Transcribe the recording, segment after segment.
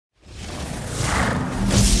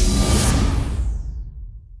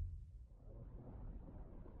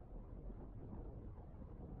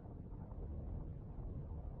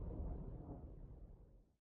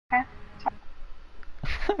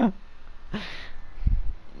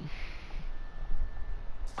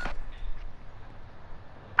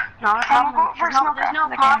No, there's no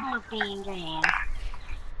problem with being gay.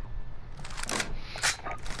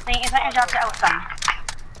 It's not your job to out them.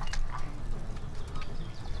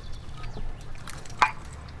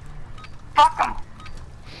 Fuck them.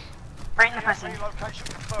 Right in the pussy.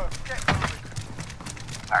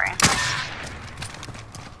 Sorry.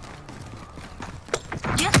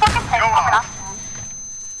 You just fucking say fuck it off.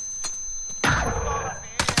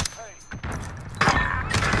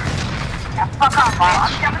 Yeah, fuck off, bitch.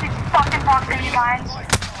 I'm done with these fucking proximity lines.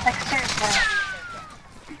 Like, seriously.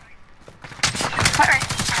 Alright.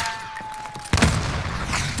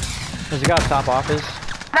 There's a guy top office.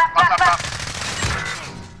 Back. Oh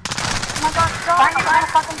my god, stop. Why are you gonna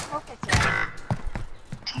fucking focus here?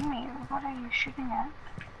 Timmy, what are you shooting at?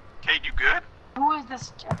 Kate, you good? Who is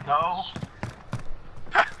this? No.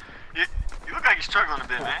 you look like you're struggling a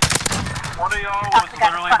bit, man. One of y'all was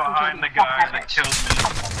literally behind the guy that killed me.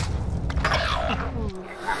 Ooh,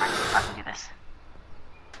 never mind. I can do this.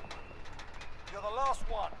 You're the last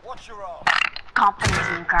one. Watch your arm. Confidence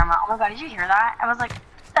in you, Karma. Oh my god, did you hear that? I was like,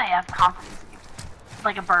 I have confidence in you.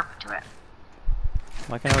 Like a burp to it.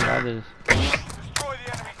 Why can't I revive this? Destroy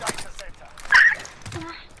the enemy data center.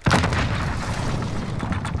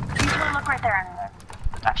 You just wanna look right there and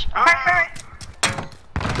actually. Right.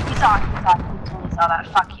 He saw it. He totally saw that.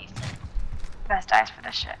 Fuck you. Best dice for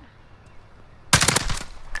this shit.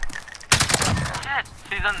 Shit,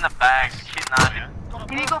 she's in the bag. She's not in.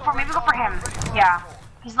 Maybe go for him. Yeah.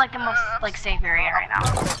 He's like the most like safe area right now.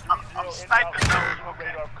 I'm sniping.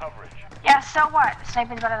 Yeah, so what?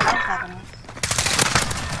 Sniping's better than sniping.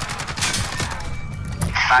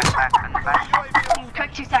 Back.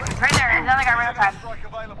 Quick 2 seconds. Right there. There's another guy right outside.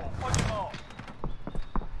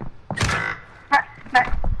 Right.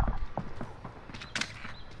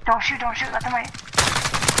 Don't shoot. Let them wait.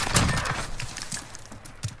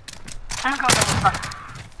 I'm gonna go there.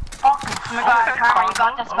 Oh my god, Karma, you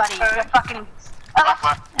got this, buddy. You're fucking.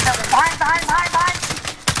 Behind.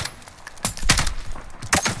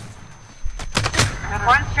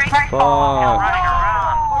 One straight right. Running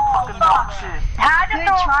around. Fucking dog shit. Had to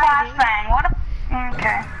throw a flashbang. What a.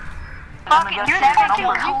 Okay. Fucking, you're fucking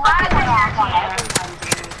clapping on everyone,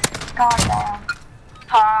 dude. God damn.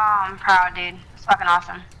 Oh, I'm proud, dude. It's fucking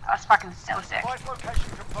awesome. That was fucking so sick.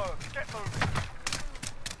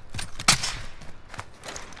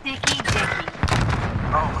 Dicky.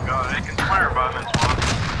 Oh my god, they can swear by him as well.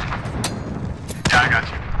 Yeah, I got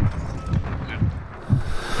you.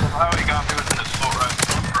 How he got me with an assault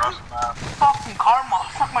rifle across the map. Fucking Karma.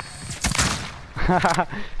 Fuck my.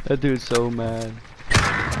 That dude's so mad.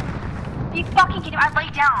 You fucking kidding me? I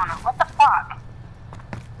laid down. What the fuck?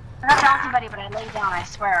 I'm not down somebody, but I laid down, I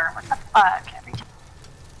swear. What the fuck? Every time.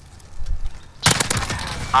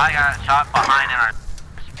 I got shot behind in our.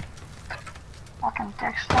 Fucking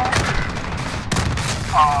Dexter.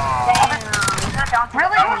 Oh. Damn.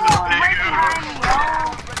 Really? Right behind me, yo.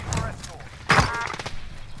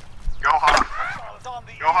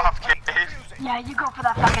 Go off, kid. Yeah, you go for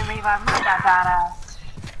that fucking revive. Look at that badass.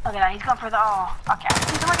 Look at that, he's going for the. Oh, okay.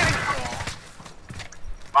 He's looking at me.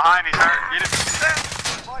 Behind, he's hurt. Get it.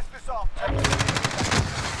 What's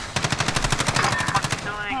he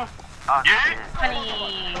doing? Oh, Yeah.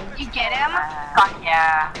 Funny. Did you get him? God,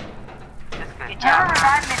 yeah. Good job. Yeah.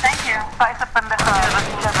 Revive me, thank you.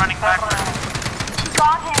 Running back. She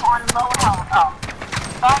got him on low health. Oh.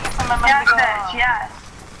 Yes, bitch, yes.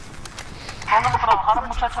 ¿Dónde me trabajar,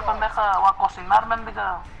 muchacha pendeja? O a cocinar,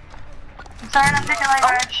 mendiga. Sorry, I'm picking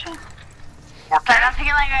language. Sorry, I'm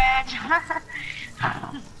picking language.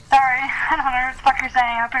 Sorry, I don't know what the fuck you're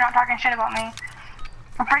saying. I hope you're not talking shit about me.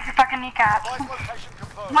 I'll break your fucking kneecaps.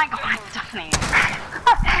 Oh my god, Stephanie.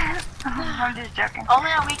 I'm just joking.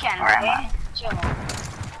 Only on weekends, eh? Chill.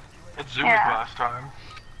 It's Zoomy class time.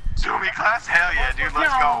 Zoomy class? Hell yeah, dude,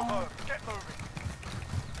 let's go.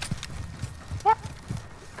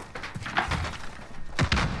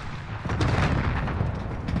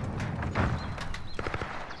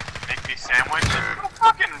 Make me sandwich? Oh,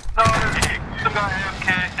 fucking No, there's some guy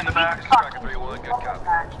AFK in the back.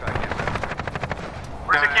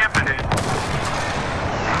 Where's the camping, dude?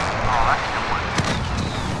 Oh, that's a good one.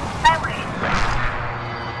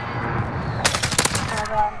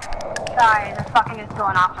 Sorry, the fucking is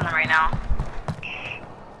going off on them right now.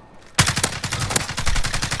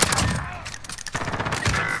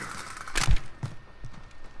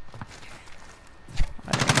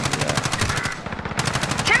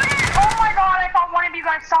 Shoot it! Oh my god, I thought one of you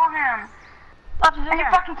guys saw him. Are you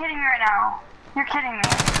fucking kidding me right now? You're kidding me.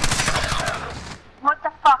 What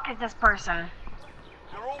the fuck is this person?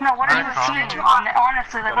 No, what are you seeing?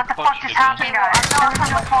 Honestly, like, what the fuck just happened, guys? There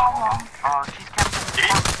was no problem. Oh, she's kept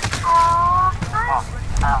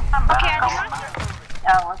Okay,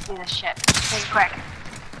 oh, let's do this shit. Pretty quick.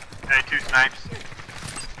 Hey, 2 snipes.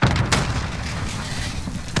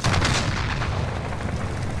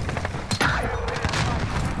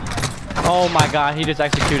 Oh my god, he just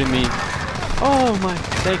executed me. Oh my,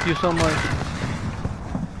 thank you so much.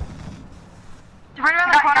 Right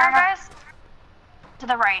around the corner, guys. To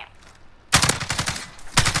the right.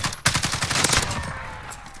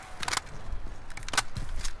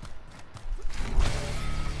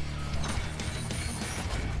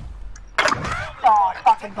 Oh,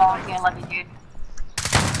 fucking balls, I love you, dude.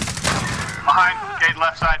 Behind, gate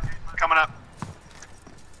left side, coming up.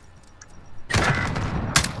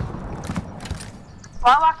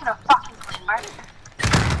 Well, I walked in a fucking claymore.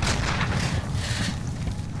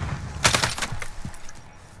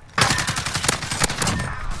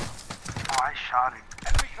 Oh, I shot him.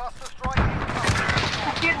 Enemy cluster strike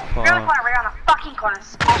incoming. Dude, really want to right on the fucking corner. This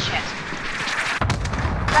is bullshit.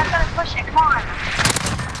 Guys, gotta push it. Come on.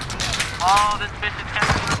 Oh, this bitch is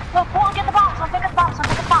coming. Look, pull and get the bomb. Someone pick up the bomb. Someone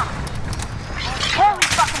pick up the bomb. Holy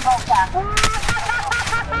fucking ball tap. Holy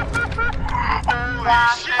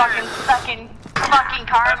shit. Fucking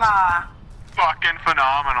karma. Fucking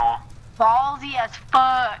phenomenal. Ballsy as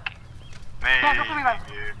fuck. Man, Yeah, go for me, bud.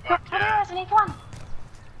 dude, Go fuck for me, yeah. Resident, come on.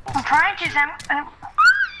 I'm trying to, Sam.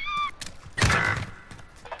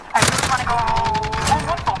 I really want to go. Oh,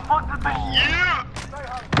 what the fuck did they... Yeah!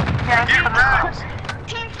 Yeah, Get wrecked!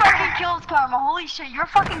 Team fucking kills, Karma. Holy shit, you're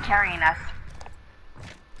fucking carrying us.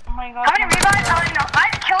 Oh my god. How many revives? I don't even know. I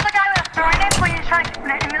killed a guy with a throwing knife when he was trying to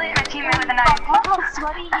humiliate my teammate with a knife. Look how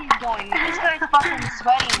sweaty he's going. This guy's fucking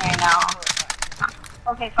sweating right now.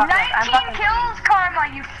 Okay, fuck it. I'm 19 fucking kills, Karma,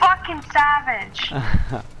 you fucking savage.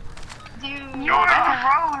 Dude. You're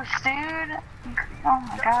gross, dude. Oh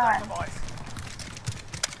my god.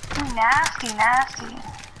 You nasty, nasty.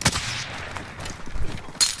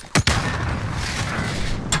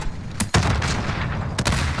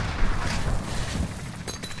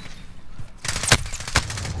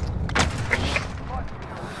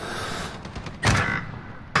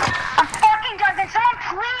 I'm fucking done. Can someone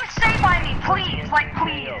please stay by me, please? Like,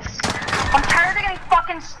 please. I'm tired of getting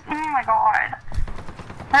fucking. Oh my god.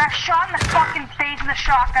 I got shot in the fucking face with a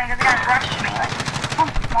shotgun because the guy rushed me. Like, come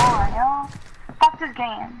on, yo. Fuck this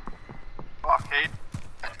game. Fuck, Kate.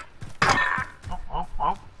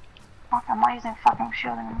 Oh. Fuck, I'm not using fucking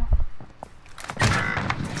shield anymore.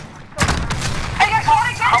 Hey, guys, what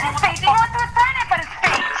again? His face. He wants to throw knife at his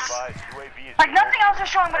face. Like, nothing else is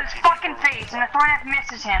showing but his fucking face, and the throw knife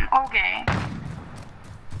misses him. Okay.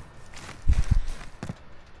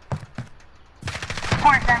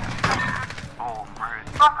 Corner, Sam. Oh, man.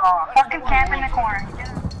 Fuck off. Fucking camp in the corner.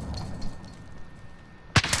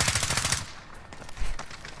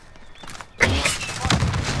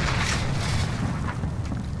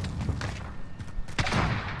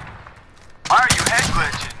 Why are you head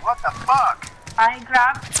glitching? What the fuck? I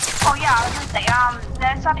grabbed. Oh yeah, I was gonna say,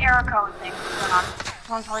 there's some error code thing going on.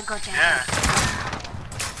 Someone's probably glitching. Yeah.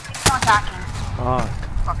 It's not attacking. Oh,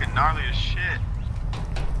 Fucking gnarly as shit.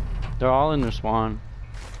 they're all in their spawn.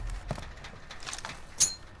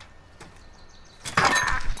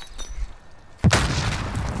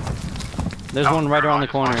 There's one right around the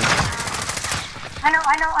corner. I know.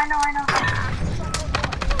 I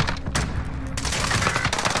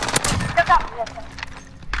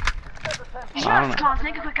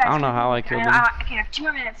don't know how I killed him. Okay, 2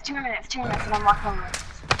 more minutes, and I'm walking over.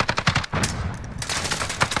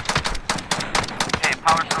 Hey,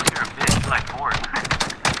 Power Stone, you're a bitch. You're like bored.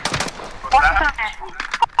 What's that?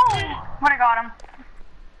 Would've got him.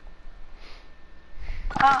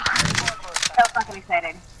 So fucking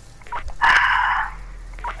excited.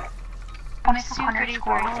 I'm super super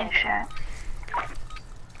duper holy excited. shit.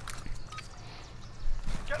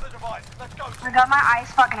 Get the device. Let's go. I got my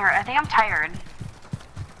eyes fucking hurt. I think I'm tired.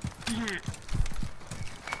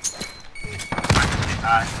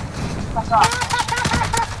 What's up?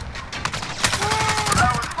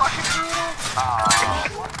 That was fucking brutal.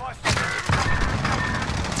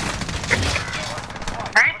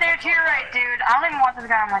 Right there to your right, dude. I don't even want this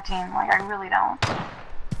guy on my team. Like, I really don't.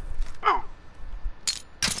 Ooh.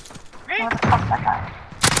 Where the fuck's that guy?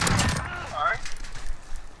 Alright.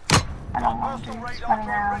 I don't want him, dude. He's running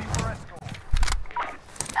around.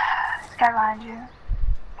 This guy behind you.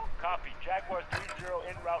 Copy. Jaguar 3-0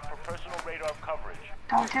 en route for personal radar coverage.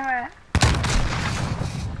 Don't do it.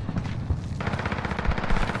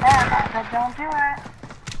 Yeah, I said don't do it.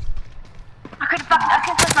 I couldn't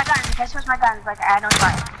switch my guns. If I switch my guns, like, I don't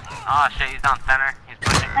try. Oh shit, he's down center. He's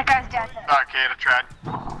pushing. That guy's dead. Alright, Kate, I tried.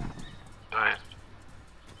 Do it.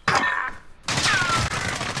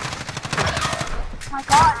 my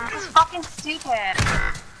god, this is fucking stupid.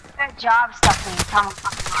 Good job, Stephanie. I'm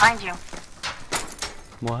behind you.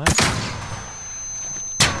 What?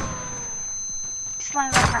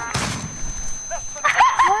 Slime back.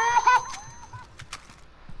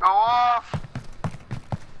 Go off.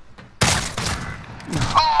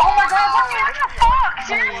 Oh my god, what the fuck?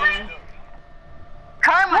 Seriously?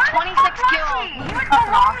 Karma, Where 26 the fuck was kills. he? He was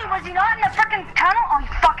below me, was he not in the freaking tunnel? Oh, he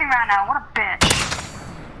fucking ran out. What a bitch.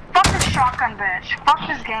 Fuck this shotgun bitch. Fuck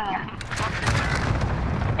this game.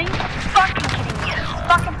 Are you fucking kidding me?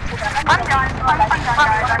 Fucking I'm done. I'm done,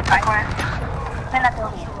 guys. I quit. I'm not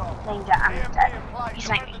building it. Ninja, I'm dead. He's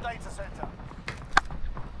sniped me.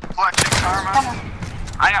 Flexing karma.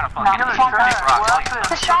 I gotta No, fucking no, rock.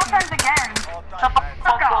 The shotguns again. Shut the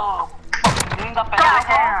fuck up. Doing the God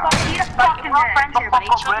damn. Eat a fucking We're all friends dick. here, buddy.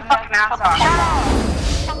 Shut the fucking ass off. Shut up.